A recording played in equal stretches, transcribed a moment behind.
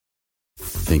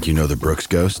Think you know the Brooks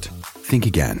Ghost? Think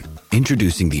again.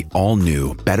 Introducing the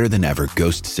all-new, better-than-ever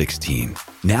Ghost 16.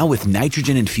 Now with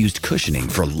nitrogen-infused cushioning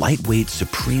for lightweight,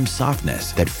 supreme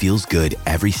softness that feels good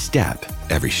every step,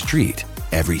 every street,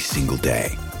 every single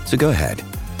day. So go ahead,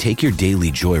 take your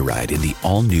daily joyride in the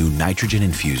all-new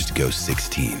nitrogen-infused Ghost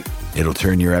 16. It'll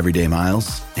turn your everyday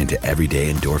miles into everyday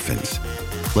endorphins.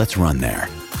 Let's run there.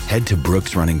 Head to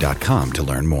brooksrunning.com to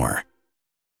learn more.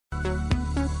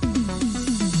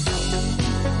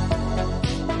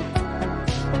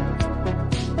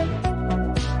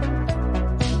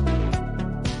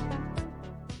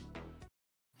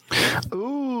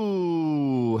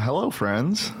 Ooh, hello,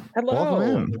 friends. Hello.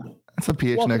 Welcome in. That's a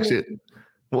PHNX.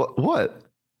 What?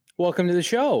 Welcome to the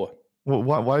show.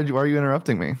 Why are you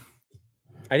interrupting me?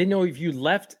 I didn't know if you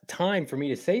left time for me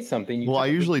to say something. Well, I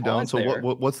usually don't. So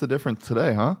what's the difference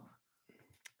today, huh?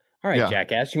 All right,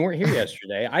 jackass. You weren't here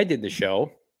yesterday. I did the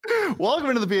show. Welcome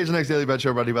into the PHNX Daily Bet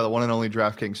Show, brought to you by the one and only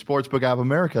DraftKings Sportsbook app,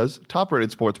 America's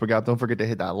top-rated sportsbook app. Don't forget to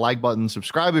hit that like button,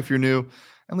 subscribe if you're new,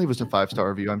 and leave us a 5-star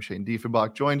review. I'm Shane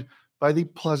Diefenbach, joined by the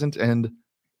pleasant and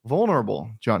vulnerable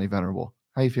Johnny Venerable.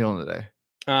 How you feeling today?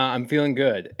 I'm feeling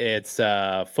good. It's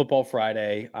Football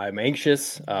Friday. I'm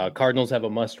anxious. Cardinals have a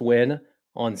must-win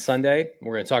on Sunday.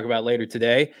 We're going to talk about later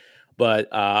today. But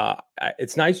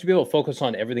it's nice to be able to focus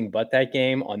on everything but that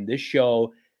game on this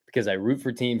show because I root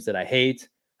for teams that I hate.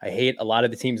 I hate a lot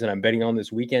of the teams that I'm betting on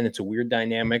this weekend. It's a weird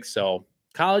dynamic. So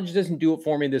college doesn't do it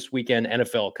for me this weekend.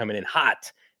 NFL coming in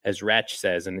hot, as Ratch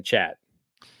says in the chat.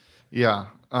 Yeah.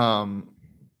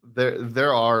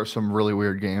 There are some really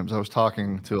weird games. I was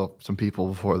talking to some people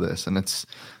before this, and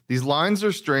these lines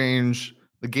are strange.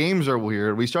 The games are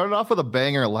weird. We started off with a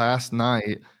banger last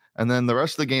night, and then the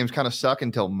rest of the games kind of suck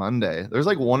until Monday. There's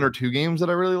like one or two games that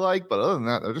I really like, but other than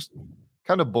that, they're just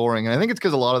kind of boring. And I think it's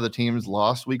because a lot of the teams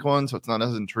lost week one, so it's not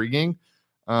as intriguing.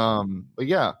 But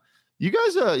yeah, you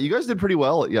guys did pretty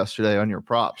well yesterday on your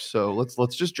props. So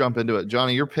let's just jump into it.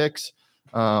 Johnny, your picks,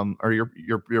 or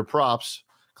your props.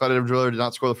 Clyde Edwards-Helaire did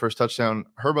not score the first touchdown.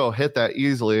 Herbo hit that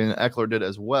easily, and Eckler did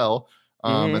as well.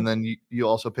 And then you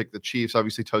also picked the Chiefs.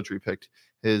 Obviously, Totri picked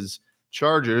his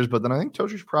Chargers, but then I think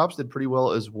Totri's props did pretty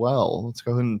well as well. Let's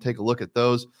go ahead and take a look at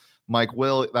those. Mike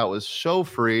Will, that was so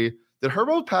free. Did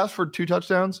Herbo pass for 2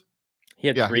 touchdowns? He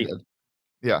had 3. He did.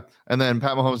 Yeah, and then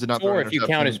Pat Mahomes did not. 4 if you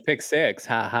count his pick 6.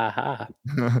 Ha ha ha.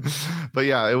 But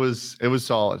yeah, it was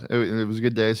solid. It was a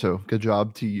good day. So good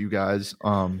job to you guys.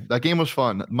 That game was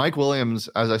fun. Mike Williams,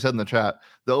 as I said in the chat,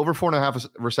 the over 4.5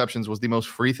 receptions was the most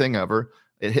free thing ever.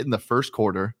 It hit in the first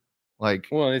quarter.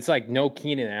 Well, it's like no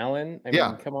Keenan Allen. I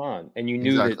mean, come on. And you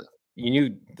knew you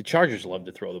knew the Chargers love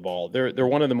to throw the ball. They're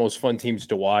one of the most fun teams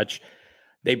to watch.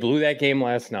 They blew that game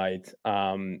last night.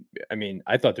 I mean,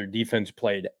 I thought their defense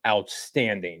played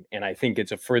outstanding, and I think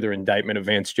it's a further indictment of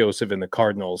Vance Joseph and the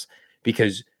Cardinals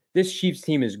because this Chiefs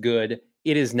team is good.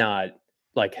 It is not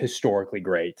like historically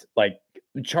great. Like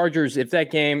the Chargers, if that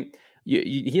game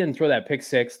he didn't throw that pick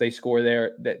 6, they score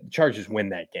there. The Chargers win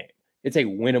that game. It's a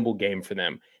winnable game for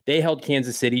them. They held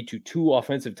Kansas City to 2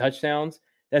 offensive touchdowns.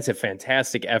 That's a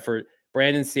fantastic effort.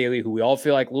 Brandon Staley, who we all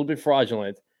feel like a little bit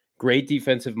fraudulent. Great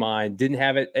defensive mind. Didn't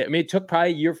have it. I mean, it took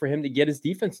probably a year for him to get his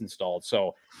defense installed.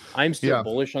 So I'm still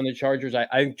bullish on the Chargers. I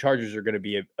think Chargers are going to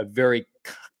be a very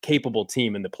capable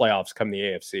team in the playoffs come the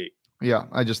AFC. Yeah,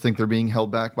 I just think they're being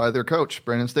held back by their coach,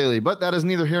 Brandon Staley. But that is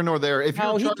neither here nor there. He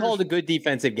called a good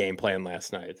defensive game plan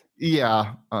last night.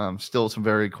 Yeah, still some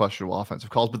very questionable offensive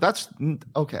calls, but that's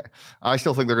okay. I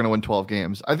still think they're going to win 12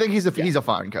 games. I think he's a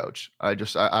fine coach.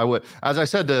 I would, as I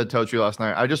said to Totri last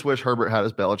night, I just wish Herbert had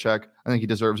his Belichick. I think he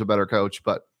deserves a better coach,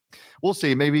 but we'll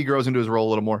see. Maybe he grows into his role a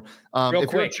little more. Real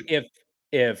quick,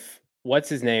 if what's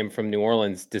his name from New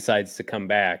Orleans decides to come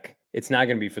back, it's not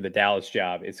going to be for the Dallas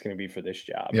job. It's going to be for this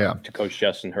job. Yeah. To coach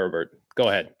Justin Herbert. Go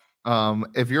ahead.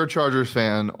 If you're a Chargers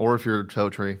fan or if you're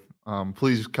Totri,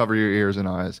 please cover your ears and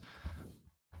eyes.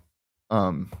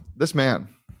 This man.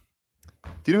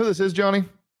 Do you know who this is, Johnny?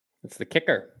 It's the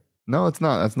kicker. No, it's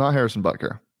not. That's not Harrison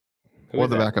Butker or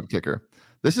the backup kicker.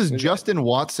 This is Justin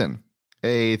Watson,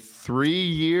 a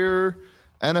 3-year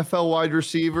NFL wide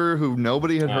receiver who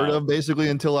nobody had heard of basically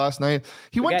until last night.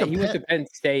 He went to Penn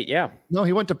State. Yeah. No,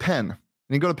 he went to Penn. And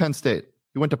he go to Penn State.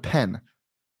 He went to Penn.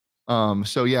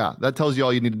 So yeah, that tells you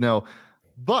all you need to know.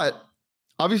 But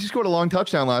obviously scored a long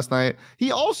touchdown last night.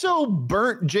 He also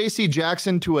burnt J.C.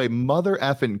 Jackson to a mother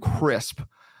effing crisp.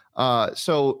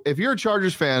 So if you're a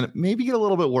Chargers fan, maybe get a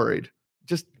little bit worried.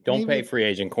 Just don't pay free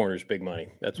agent corners big money.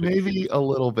 That's what maybe a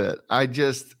little bit.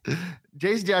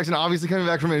 J.C. Jackson obviously coming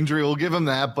back from injury. We'll give him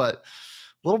that, but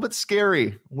a little bit scary.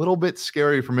 A little bit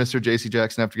scary for Mr. J.C.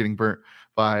 Jackson after getting burnt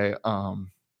by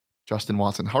Justin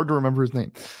Watson. Hard to remember his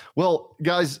name. Well,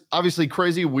 guys, obviously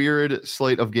crazy, weird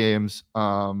slate of games.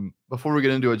 Before we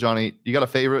get into it, Johnny, you got a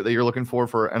favorite that you're looking for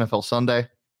NFL Sunday?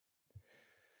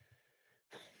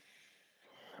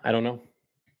 I don't know.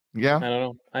 Yeah, I don't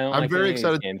know. I'm very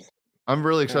excited. I'm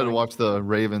really excited to watch the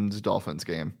Ravens-Dolphins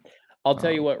game. I'll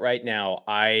tell you what. Right now,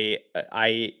 I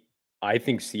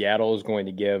think Seattle is going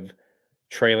to give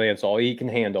Trey Lance all he can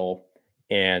handle.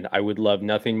 And I would love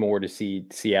nothing more to see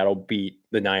Seattle beat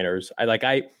the Niners.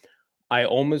 I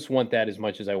almost want that as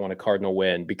much as I want a Cardinal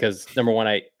win because number one,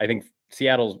 I think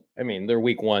Seattle's, their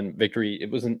week one victory, it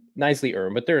wasn't nicely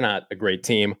earned, but they're not a great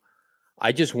team.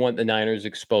 I just want the Niners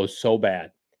exposed so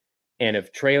bad. And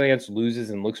if Trey Lance loses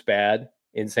and looks bad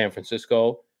in San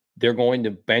Francisco, they're going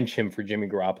to bench him for Jimmy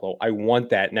Garoppolo. I want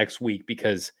that next week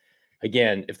because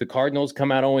again, if the Cardinals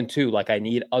come out 0-2, I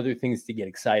need other things to get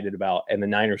excited about, and the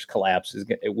Niners collapse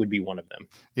it would be one of them.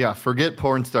 Yeah, forget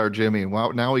porn star Jimmy.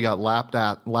 Well, now we got lap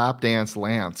dance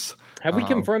Lance. Have we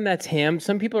confirmed that's him?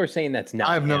 Some people are saying that's not.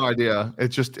 I have no idea.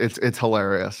 It's just it's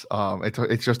hilarious.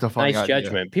 It's just a funny nice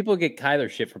judgment. People get Kyler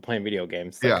shit for playing video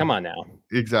games. Come on now.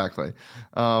 Exactly.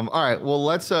 All right. Well,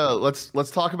 let's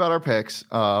talk about our picks.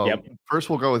 Yep.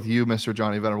 First, we'll go with you, Mr.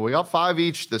 Johnny Venerable. We got 5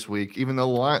 each this week, even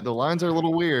though the lines are a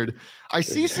little weird. I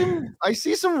see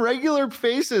some regular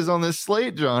faces on this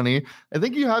slate, Johnny. I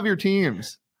think you have your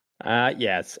teams.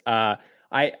 Yes.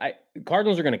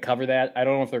 Cardinals are going to cover that. I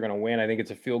don't know if they're going to win. I think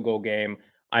it's a field goal game.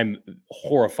 I'm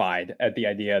horrified at the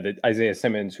idea that Isaiah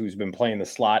Simmons, who's been playing the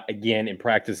slot again in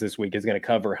practice this week, is going to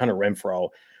cover Hunter Renfrow.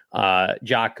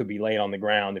 Jock could be laying on the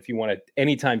ground. If you want an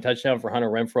anytime touchdown for Hunter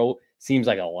Renfrow, seems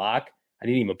like a lock. I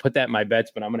didn't even put that in my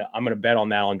bets, but I'm gonna bet on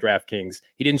that on DraftKings.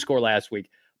 He didn't score last week.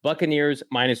 Buccaneers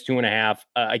 -2.5.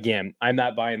 Again, I'm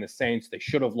not buying the Saints. They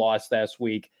should have lost last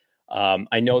week.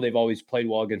 I know they've always played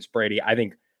well against Brady. I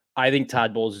think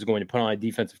Todd Bowles is going to put on a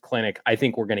defensive clinic. I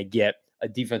think we're going to get a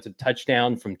defensive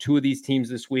touchdown from 2 of these teams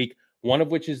this week, one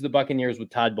of which is the Buccaneers with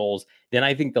Todd Bowles. Then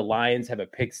I think the Lions have a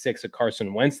pick 6 of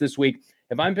Carson Wentz this week.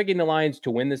 If I'm picking the Lions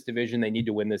to win this division, they need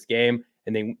to win this game,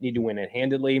 and they need to win it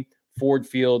handedly. Ford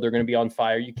Field, they're going to be on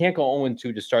fire. You can't go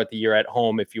 0-2 to start the year at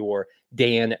home if you're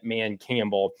Dan Man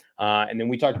Campbell. And then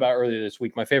we talked about earlier this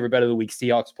week, my favorite bet of the week,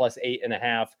 Seahawks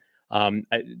 +8.5.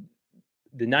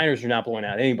 The Niners are not blowing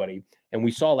out anybody. And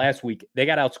we saw last week, they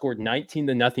got outscored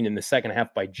 19-0 in the second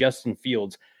half by Justin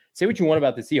Fields. Say what you want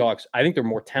about the Seahawks. I think they're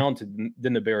more talented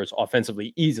than the Bears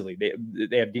offensively easily.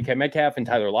 They have DK Metcalf and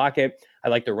Tyler Lockett. I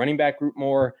like their running back group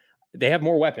more. They have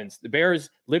more weapons. The Bears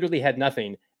literally had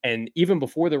nothing. And even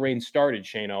before the rain started,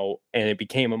 Shano, and it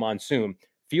became a monsoon,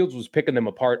 Fields was picking them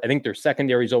apart. I think their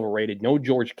secondary is overrated. No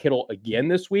George Kittle again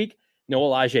this week. No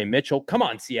Elijah Mitchell. Come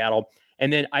on, Seattle.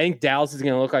 And then I think Dallas is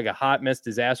going to look like a hot mess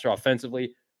disaster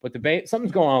offensively. But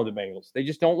something's going on with the Bengals. They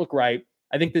just don't look right.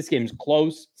 I think this game's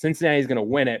close. Cincinnati's going to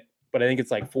win it, but I think it's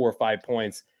like 4 or 5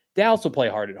 points. Dallas will play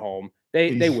hard at home.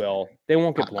 They will. They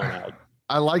won't get blown out.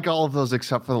 I like all of those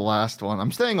except for the last one.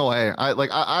 I'm staying away.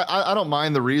 I don't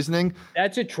mind the reasoning.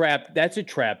 That's a trap. That's a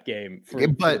trap game for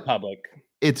the public.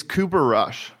 It's Cooper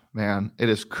Rush, man. It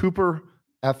is Cooper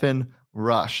effing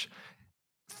Rush.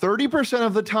 30%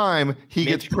 of the time he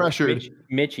gets pressured.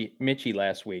 Mitchie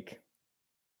last week.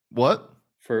 What?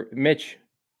 For Mitch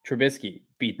Trubisky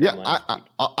beat them last week.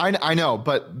 I know,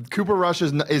 but Cooper Rush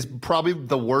is probably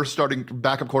the worst starting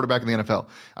backup quarterback in the NFL.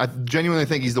 I genuinely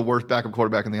think he's the worst backup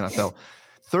quarterback in the NFL.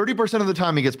 30% of the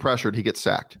time he gets pressured, he gets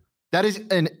sacked. That is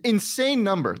an insane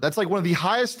number. That's like one of the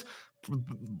highest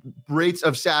rates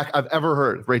of sack I've ever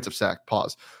heard. Rates of sack.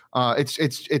 Pause.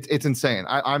 It's insane.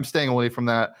 I'm staying away from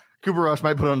that. Cooper Rush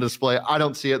might put it on display. I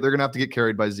don't see it. They're gonna have to get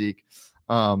carried by Zeke.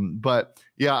 But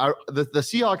yeah, the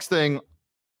Seahawks thing.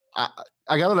 I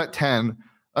got it at 10.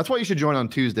 That's why you should join on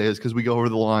Tuesdays because we go over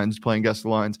the lines, playing guess the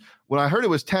lines. When I heard it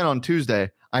was 10 on Tuesday,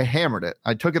 I hammered it.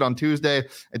 I took it on Tuesday.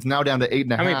 It's now down to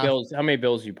 8.5. How many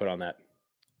bills you put on that?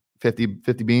 50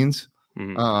 beans.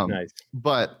 Nice.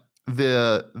 But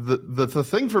the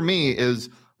thing for me is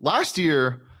last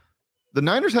year the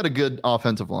Niners had a good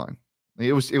offensive line.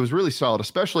 It was really solid,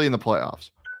 especially in the playoffs.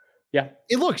 Yeah.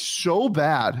 It looks so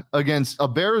bad against a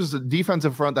Bears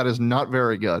defensive front that is not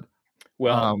very good.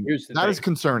 Well, here's the thing. That is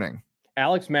concerning.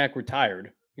 Alex Mack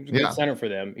retired. He was a good center for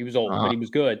them. He was old, but he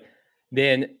was good.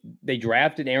 Then they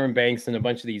drafted Aaron Banks and a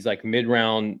bunch of these like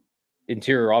mid-round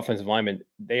interior offensive linemen.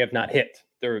 They have not hit.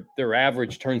 They're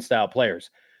average turnstile players.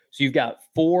 So you've got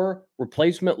 4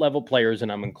 replacement level players,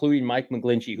 and I'm including Mike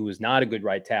McGlinchey, who is not a good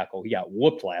right tackle. He got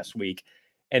whooped last week.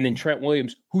 And then Trent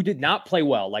Williams, who did not play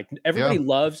well. Like everybody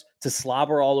loves to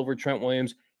slobber all over Trent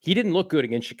Williams. He didn't look good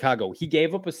against Chicago. He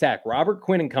gave up a sack. Robert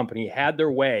Quinn and company had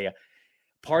their way.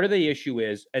 Part of the issue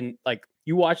is, and like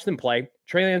You watch them play.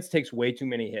 Trey Lance takes way too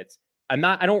many hits.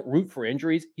 I don't root for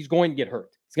injuries. He's going to get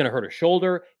hurt. He's going to hurt a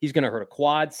shoulder. He's going to hurt a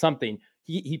quad, something.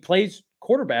 He plays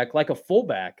quarterback like a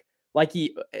fullback. Like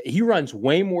he runs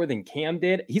way more than Cam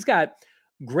did. He's got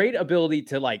great ability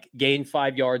to like gain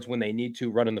 5 yards when they need to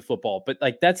running the football, but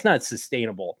like that's not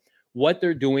sustainable. What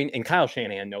they're doing, and Kyle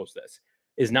Shanahan knows this,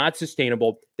 is not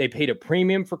sustainable. They paid a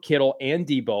premium for Kittle and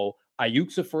Debo.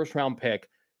 Ayuk's a first-round pick.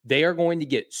 They are going to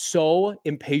get so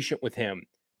impatient with him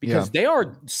because they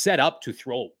are set up to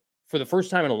throw for the first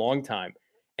time in a long time.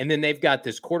 And then they've got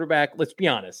this quarterback. Let's be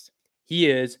honest.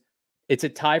 It's a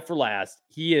tie for last.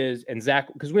 He is, and Zach,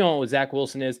 because we all know what Zach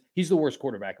Wilson is. He's the worst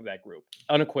quarterback of that group,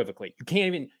 unequivocally. You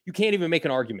can't even make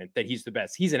an argument that he's the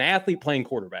best. He's an athlete playing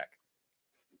quarterback.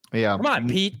 Yeah. Come on,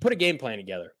 Pete, put a game plan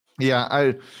together.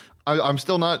 Yeah. I'm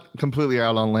still not completely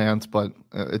out on Lance, but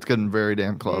it's getting very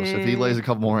damn close. If he lays a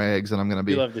couple more eggs, then I'm going to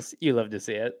be. You love to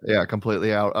see it. Yeah,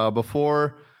 completely out.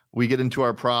 Before we get into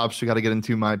our props, we got to get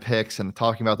into my picks and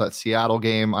talking about that Seattle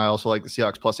game. I also like the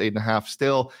Seahawks plus 8.5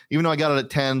 still, even though I got it at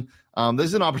 10. This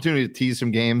is an opportunity to tease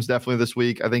some games definitely this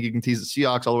week. I think you can tease the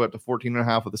Seahawks all the way up to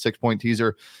 14.5 with a 6-point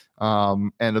teaser.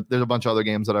 And there's a bunch of other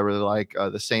games that I really like.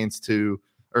 The Saints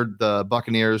or the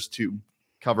Buccaneers to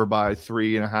cover by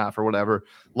 3.5 or whatever.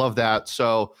 Love that.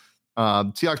 So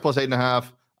Seahawks plus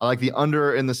 8.5. I like the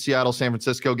under in the Seattle-San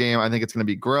Francisco game. I think it's going to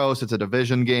be gross. It's a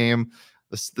division game.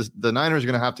 The Niners are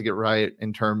going to have to get right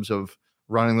in terms of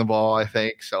running the ball, I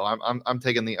think. So I'm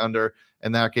taking the under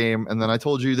in that game. And then I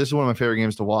told you this is one of my favorite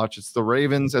games to watch. It's the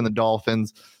Ravens and the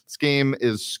Dolphins. This game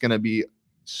is going to be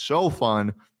so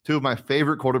fun. Two of my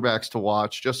favorite quarterbacks to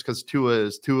watch just because Tua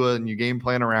is Tua and you game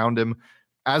plan around him.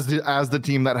 As the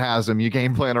team that has him, you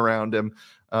game plan around him.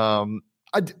 Can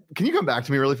you come back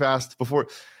to me really fast before?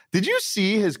 Did you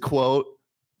see his quote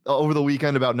over the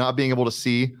weekend about not being able to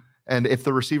see? And if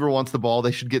the receiver wants the ball,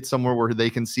 they should get somewhere where they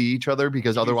can see each other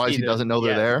because otherwise he doesn't know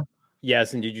they're there.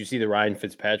 Yes. And did you see the Ryan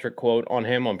Fitzpatrick quote on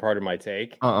him on Part of My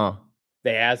Take?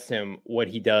 They asked him what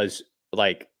he does,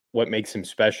 like what makes him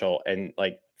special. And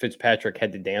like Fitzpatrick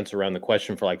had to dance around the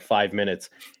question for like 5 minutes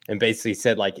and basically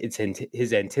said like it's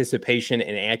his anticipation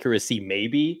and accuracy.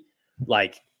 Maybe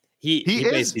like he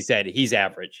basically said he's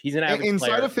average. He's an average inside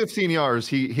player. of 15 yards.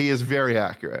 He is very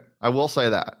accurate. I will say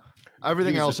that.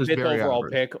 Everything else is very overall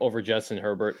average. Pick over Justin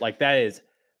Herbert. Like that.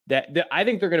 I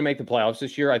think they're going to make the playoffs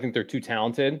this year. I think they're too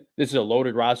talented. This is a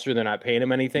loaded roster. They're not paying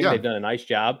him anything. Yeah. They've done a nice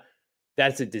job.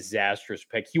 That's a disastrous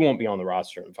pick. He won't be on the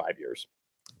roster in 5 years.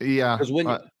 Yeah, because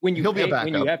when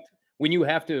you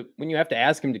have to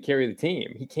ask him to carry the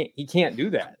team, he can't do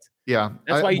that. Yeah,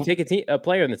 that's why you take a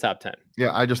player in the top 10.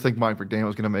 Yeah, I just think Mike McDaniel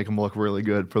is going to make him look really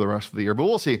good for the rest of the year, but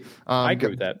we'll see. I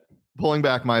agree with that. Pulling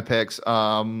back my picks,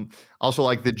 also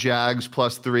like the Jags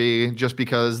plus 3, just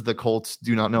because the Colts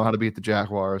do not know how to beat the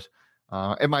Jaguars.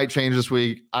 It might change this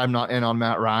week. I'm not in on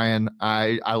Matt Ryan.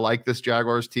 I like this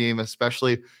Jaguars team,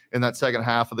 especially in that second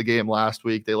half of the game last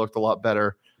week. They looked a lot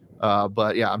better.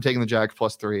 But yeah, I'm taking the Jags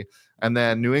plus 3. And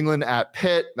then New England at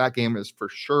Pitt. That game is for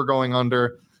sure going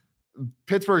under.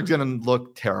 Pittsburgh's going to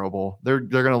look terrible. They're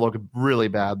going to look really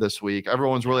bad this week.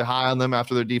 Everyone's really high on them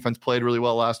after their defense played really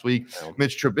well last week.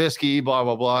 Mitch Trubisky, blah,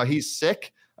 blah, blah. He's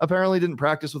sick. Apparently didn't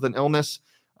practice with an illness.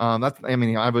 I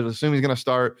would assume he's going to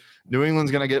start. New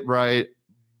England's going to get right,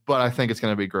 but I think it's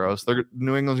going to be gross.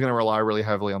 New England's going to rely really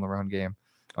heavily on the run game.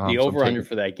 The over-under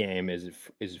for that game is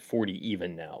 40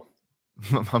 even now.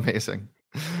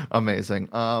 Amazing.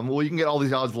 Well, you can get all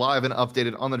these odds live and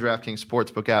updated on the DraftKings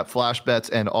Sportsbook app, flash bets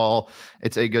and all.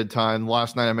 It's a good time.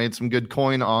 Last night I made some good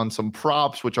coin on some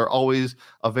props, which are always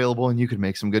available, and you can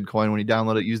make some good coin when you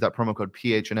download it. Use that promo code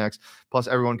PHNX. Plus,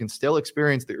 everyone can still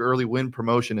experience the early win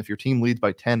promotion. If your team leads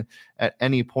by 10 at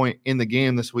any point in the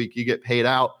game this week, you get paid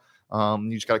out.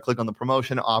 You just got to click on the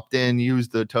promotion, opt in, use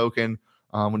the token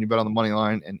when you bet on the money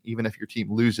line. And even if your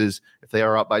team loses, if they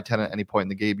are up by 10 at any point in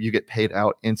the game, you get paid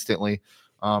out instantly.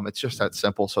 It's just that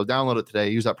simple. So download it today.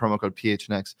 Use that promo code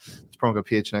PHNX. It's promo code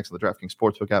PHNX on the DraftKings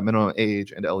Sportsbook app. Minimum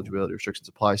age and eligibility restrictions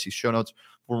apply. See show notes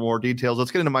for more details. Let's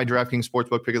get into my DraftKings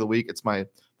Sportsbook pick of the week. It's the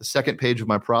second page of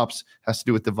my props. Has to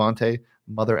do with Devontae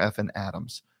Mother effing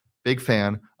Adams. Big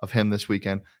fan of him this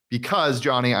weekend because,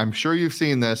 Johnny, I'm sure you've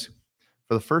seen this.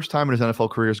 For the first time in his NFL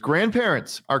career, his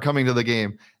grandparents are coming to the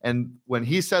game. And when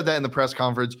he said that in the press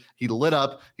conference, he lit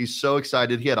up. He's so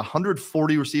excited. He had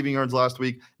 140 receiving yards last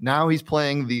week. Now he's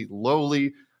playing the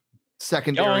lowly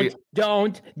secondary.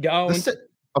 Don't.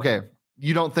 Okay.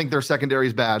 You don't think their secondary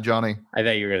is bad, Johnny? I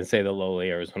thought you were going to say the lowly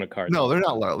Arizona Cardinals. No, they're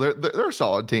not low. They're a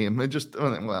solid team. It just,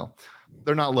 well,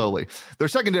 They're not lowly. Their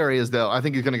secondary is, though. I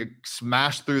think he's going to get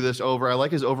smashed through this over. I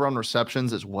like his over on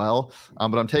receptions as well,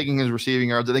 but I'm taking his receiving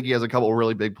yards. I think he has a couple of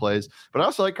really big plays, but I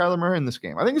also like Kyler Murray in this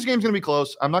game. I think this game's going to be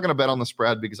close. I'm not going to bet on the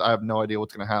spread because I have no idea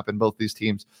what's going to happen. Both these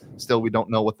teams, still, we don't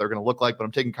know what they're going to look like, but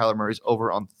I'm taking Kyler Murray's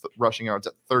over on rushing yards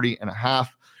at 30.5.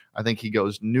 I think he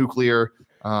goes nuclear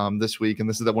this week, and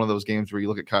this is one of those games where you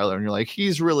look at Kyler and you're like,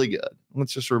 he's really good.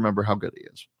 Let's just remember how good he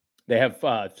is. They have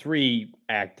 3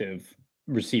 active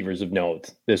receivers of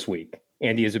note this week.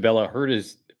 Andy Isabella hurt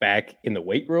his back in the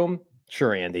weight room.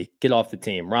 Sure, Andy, get off the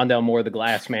team. Rondale Moore, the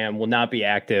glass man, will not be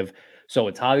active. So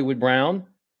it's Hollywood Brown,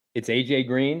 it's AJ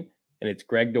Green, and it's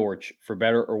Greg Dortch, for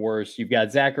better or worse. You've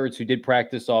got Zach Ertz, who did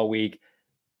practice all week.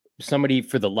 Somebody,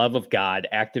 for the love of God,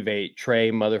 activate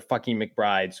Trey motherfucking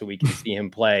McBride so we can see him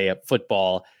play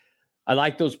football. I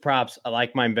like those props. I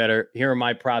like mine better. Here are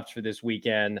my props for this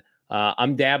weekend.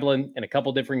 I'm dabbling in a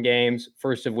couple different games,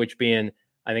 first of which being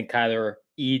I think Kyler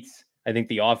eats. I think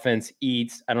the offense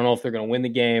eats. I don't know if they're going to win the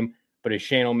game, but as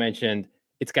Shano mentioned,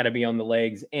 it's got to be on the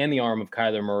legs and the arm of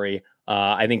Kyler Murray.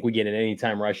 I think we get an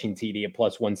anytime rushing TD at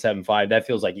plus 175. That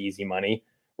feels like easy money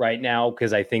right now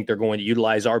because I think they're going to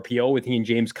utilize RPO with he and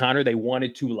James Conner. They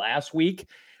wanted to last week,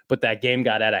 but that game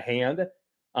got out of hand.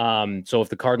 So if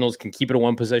the Cardinals can keep it a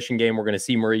one-possession game, we're going to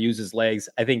see Murray use his legs.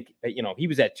 I think, he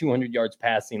was at 200 yards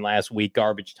passing last week,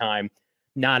 garbage time.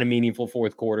 Not a meaningful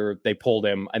fourth quarter. They pulled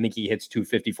him. I think he hits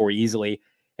 254 easily.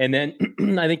 And then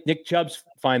I think Nick Chubb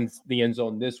finds the end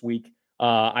zone this week.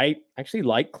 I actually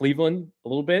like Cleveland a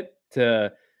little bit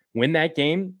to win that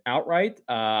game outright.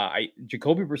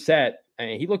 Jacoby Brissett,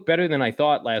 he looked better than I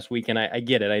thought last week, and I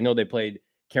get it. I know they played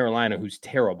Carolina, who's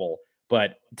terrible.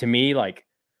 But to me, like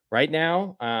right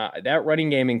now, that running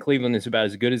game in Cleveland is about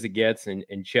as good as it gets,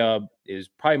 and Chubb is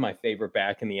probably my favorite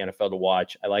back in the NFL to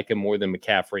watch. I like him more than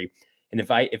McCaffrey. And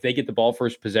if they get the ball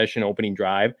first possession opening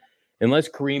drive, unless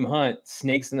Kareem Hunt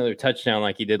snakes another touchdown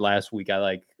like he did last week, I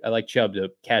like Chubb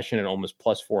to cash in at almost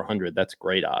plus 400. That's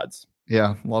great odds.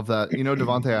 Yeah, love that.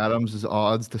 Devontae Adams'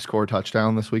 odds to score a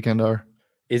touchdown this weekend are?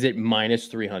 Is it minus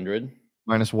 300?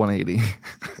 Minus 180.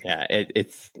 Yeah,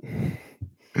 it's.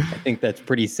 I think that's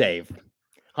pretty safe.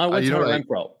 What's Hunter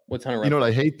Renfrow? What's Hunter Renfrow? You know what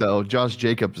I hate though? Josh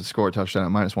Jacobs to score a touchdown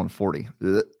at minus 140.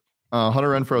 Hunter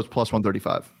Renfrow is plus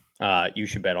 135. You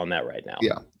should bet on that right now.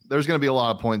 Yeah, there's going to be a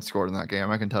lot of points scored in that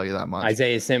game. I can tell you that much.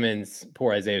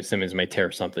 Poor Isaiah Simmons may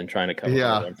tear something trying to cover.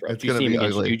 Yeah, did you see him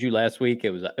against Juju last week?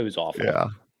 It was awful. Yeah.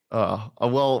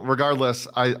 Well, regardless,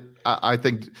 I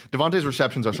think Devontae's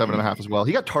receptions are 7.5 as well.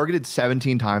 He got targeted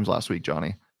 17 times last week,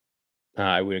 Johnny.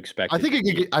 I would expect. I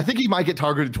think he might get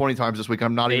targeted 20 times this week.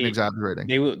 I'm not even exaggerating.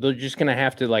 They're just going to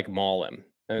have to maul him.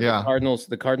 Yeah.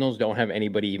 The Cardinals don't have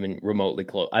anybody even remotely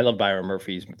close. I love Byron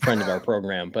Murphy, he's a friend of our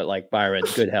program, but Byron,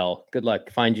 good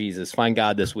luck, find Jesus, find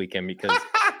God this weekend because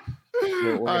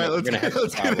all right, let's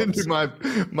get into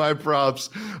my props.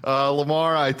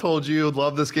 Lamar, I told you,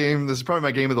 love this game. This is probably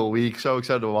my game of the week. So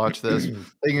excited to watch this.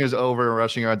 Taking his over and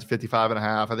rushing yards 55.5.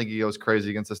 I think he goes crazy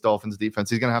against this Dolphins defense.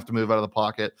 He's going to have to move out of the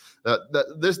pocket.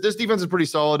 This defense is pretty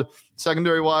solid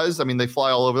secondary wise. I mean, they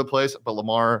fly all over the place, but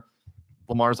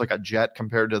Lamar's like a jet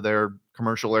compared to their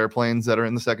commercial airplanes that are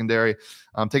in the secondary.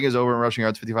 Taking his over and rushing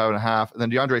yards 55.5. And then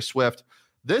DeAndre Swift.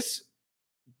 This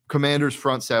Commanders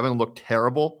front seven looked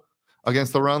terrible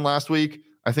against the run last week.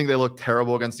 I think they looked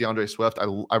terrible against DeAndre Swift.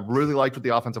 I really liked what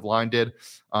the offensive line did.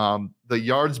 The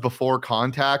yards before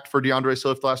contact for DeAndre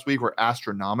Swift last week were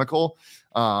astronomical.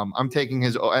 I'm taking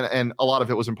his, and a lot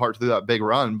of it was in part to that big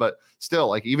run, but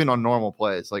still, even on normal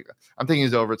plays, I'm taking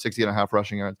his over at 60.5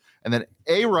 rushing yards. And then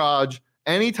A-Raj,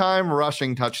 anytime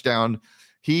rushing touchdown,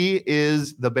 he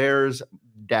is the Bears'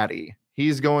 daddy.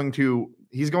 He's going to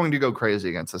go crazy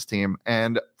against this team.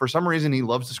 And for some reason, he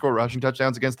loves to score rushing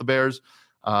touchdowns against the Bears.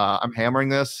 I'm hammering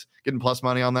this, getting plus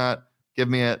money on that. Give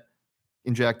me it,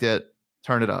 inject it,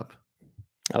 turn it up.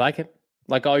 I like it.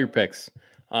 Like all your picks.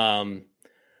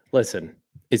 Listen,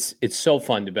 it's so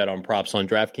fun to bet on props on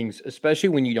DraftKings, especially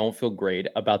when you don't feel great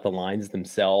about the lines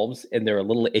themselves and they're a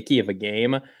little icky of a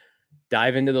game.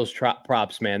 Dive into those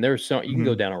props, man. There's you can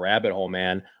go down a rabbit hole,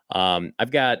 man.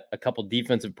 I've got a couple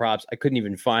defensive props. I couldn't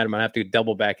even find them. I have to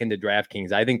double back into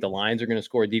DraftKings. I think the Lions are going to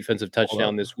score a defensive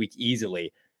touchdown this week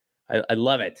easily. I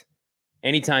love it.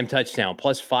 Anytime touchdown,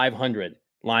 plus 500.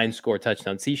 Lions score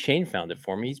touchdown. See, Shane found it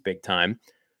for me. He's big time.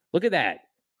 Look at that.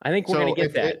 I think we're going to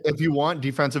get that. If you want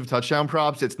defensive touchdown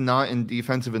props, it's not in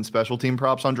defensive and special team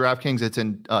props on DraftKings. It's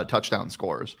in touchdown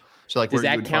scores. So does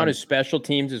that count as special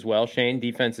teams as well, Shane?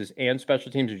 Defenses and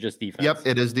special teams, or just defense? Yep,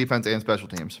 it is defense and special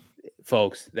teams.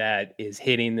 Folks, that is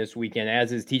hitting this weekend,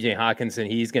 as is TJ Hawkinson.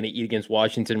 He's going to eat against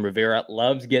Washington. Rivera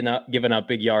loves giving up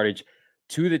big yardage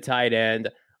to the tight end.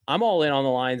 I'm all in on the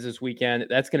Lions this weekend.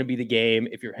 That's going to be the game.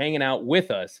 If you're hanging out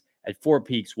with us at Four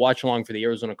Peaks, watch along for the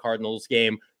Arizona Cardinals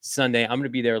game Sunday. I'm going to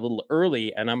be there a little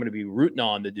early, and I'm going to be rooting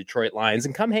on the Detroit Lions.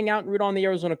 And come hang out and root on the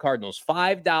Arizona Cardinals.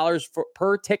 $5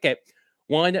 per ticket,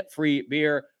 1 free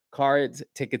beer, cards,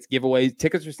 tickets, giveaways.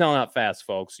 Tickets are selling out fast,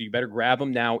 folks, so you better grab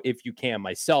them now if you can.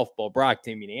 Myself, Bo Brock,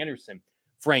 Damian Anderson,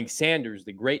 Frank Sanders,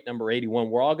 the great number 81.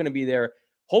 We're all going to be there,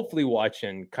 hopefully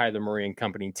watching Kyler Murray and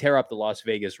company tear up the Las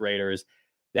Vegas Raiders.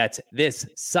 That's this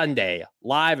Sunday,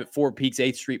 live at Four Peaks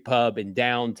 8th Street Pub in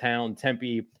downtown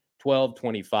Tempe,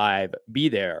 1225. Be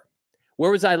there.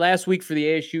 Where was I last week for the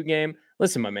ASU game?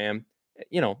 Listen, my man,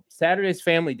 Saturday's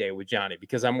family day with Johnny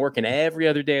because I'm working every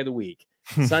other day of the week.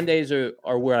 Sundays are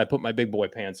where I put my big boy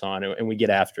pants on and we get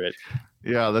after it.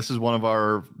 Yeah, this is one of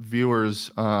our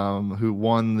viewers who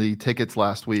won the tickets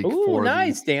last week. Ooh,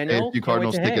 nice, Daniel. ASU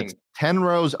Cardinals tickets. 10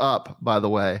 rows up, by the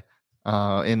way,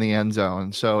 in the end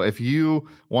zone. So if you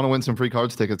want to win some free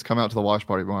cards tickets, come out to the watch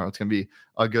party tomorrow. It's going to be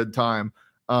a good time.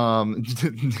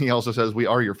 He also says, we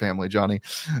are your family, Johnny.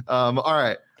 All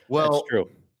right. Well, that's true.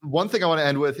 One thing I want to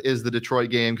end with is the Detroit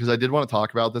game because I did want to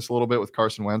talk about this a little bit with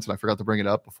Carson Wentz, and I forgot to bring it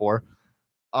up before.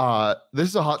 This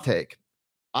is a hot take.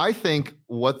 I think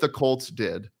what the Colts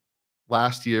did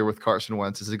last year with Carson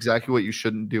Wentz is exactly what you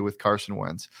shouldn't do with Carson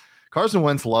Wentz. Carson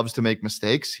Wentz loves to make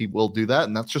mistakes. He will do that,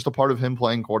 and that's just a part of him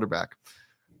playing quarterback.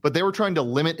 But they were trying to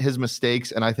limit his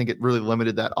mistakes, and I think it really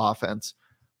limited that offense.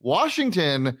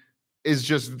 Washington is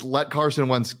just let Carson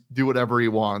Wentz do whatever he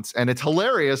wants, and it's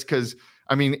hilarious because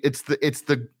it's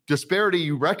the disparity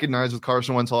you recognize with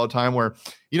Carson Wentz all the time where,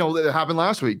 it happened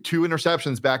last week, 2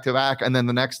 interceptions back to back. And then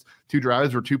the next 2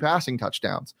 drives were 2 passing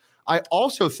touchdowns. I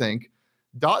also think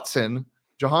Jahan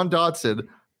Dotson,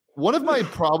 one of my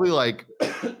probably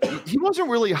he wasn't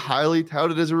really highly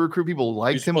touted as a recruit. People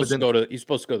liked him. He's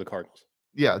supposed to go to the Cardinals.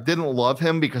 Yeah. Didn't love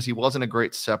him because he wasn't a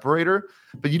great separator,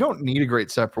 but you don't need a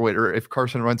great separator if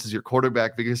Carson Wentz is your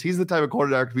quarterback because he's the type of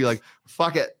quarterback to be like,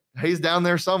 fuck it. He's down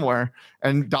there somewhere,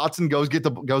 and Dotson goes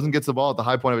and gets the ball at the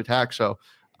high point of attack. So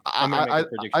I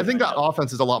think that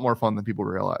offense is a lot more fun than people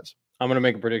realize. I'm going to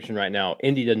make a prediction right now.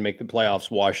 Indy doesn't make the playoffs.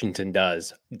 Washington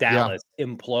does. Dallas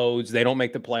implodes. They don't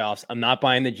make the playoffs. I'm not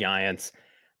buying the Giants.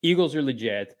 Eagles are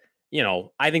legit.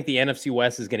 I think the NFC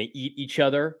West is going to eat each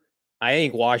other. I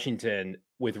think Washington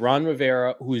with Ron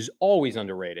Rivera, who's always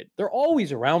underrated. They're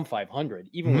always around 500,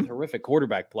 even with horrific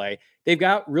quarterback play. They've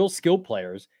got real skill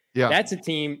players. Yeah, that's a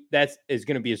team that is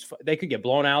going to be they could get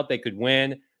blown out. They could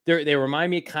win. They remind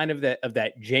me kind of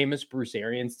that Jameis Bruce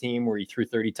Arians team where he threw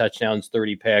 30 touchdowns,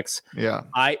 30 picks. Yeah.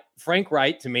 Frank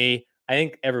Wright, to me, I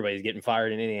think everybody's getting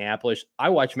fired in Indianapolis. I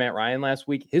watched Matt Ryan last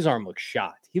week. His arm looks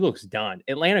shot. He looks done.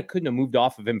 Atlanta couldn't have moved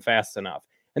off of him fast enough.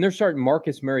 And they're starting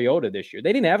Marcus Mariota this year.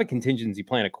 They didn't have a contingency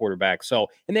plan at quarterback.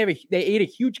 And they ate a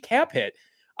huge cap hit.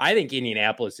 I think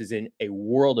Indianapolis is in a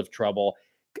world of trouble.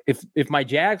 If my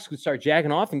Jags could start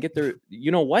jagging off and get their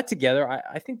together,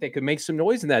 I think they could make some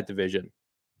noise in that division.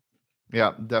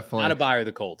 Yeah, definitely. Not a buyer,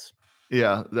 the Colts.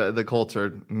 Yeah, the Colts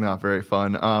are not very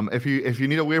fun. If you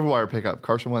need a waiver wire pickup,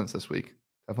 Carson Wentz this week.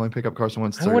 Definitely pick up Carson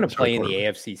Wentz. I want to play in the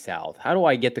AFC South. How do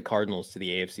I get the Cardinals to the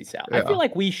AFC South? Yeah. I feel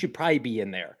like we should probably be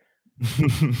in there.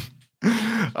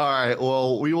 All right.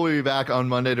 Well, we will be back on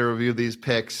Monday to review these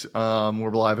picks.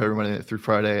 We're live every Monday through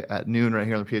Friday at noon right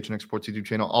here on the PHNX Sports YouTube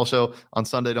channel. Also on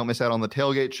Sunday, don't miss out on the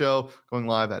Tailgate Show going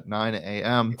live at 9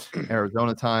 a.m.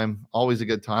 Arizona time. Always a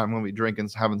good time when we drinking,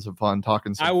 having some fun,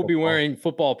 talking some I will be wearing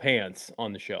football pants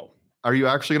on the show. Are you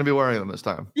actually going to be wearing them this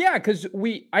time? Yeah, because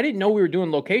I didn't know we were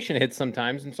doing location hits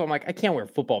sometimes. And so I'm like, I can't wear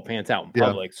football pants out in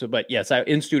public. Yeah. So, but yes,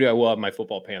 in studio, I will have my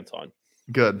football pants on.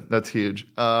 Good. That's huge.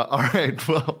 All right.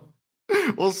 Well,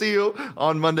 we'll see you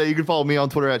on Monday. You can follow me on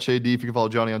Twitter at Shade Deep. You can follow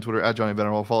Johnny on Twitter at Johnny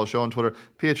Venerable. Follow the show on Twitter,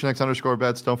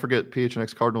 PHNX_bets. Don't forget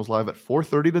PHNX Cardinals live at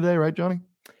 4:30 today, right, Johnny?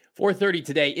 4:30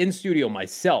 today in studio.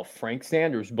 Myself, Frank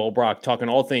Sanders, Bo Brock, talking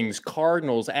all things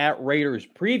Cardinals at Raiders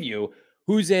preview.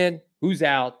 Who's in? Who's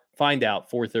out? Find out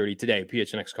 4:30 today.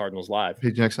 PHNX Cardinals live.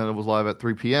 PHNX Cardinals live at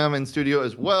 3 p.m. in studio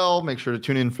as well. Make sure to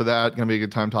tune in for that. Going to be a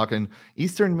good time talking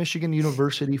Eastern Michigan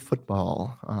University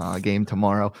football game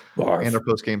tomorrow. Barf. And our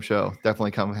post-game show. Definitely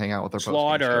come hang out with our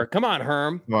post-game show. Come on,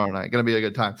 Herm. Tomorrow night. Going to be a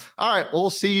good time. All right. We'll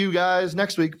see you guys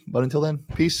next week. But until then,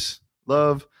 peace,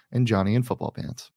 love, and Johnny in football pants.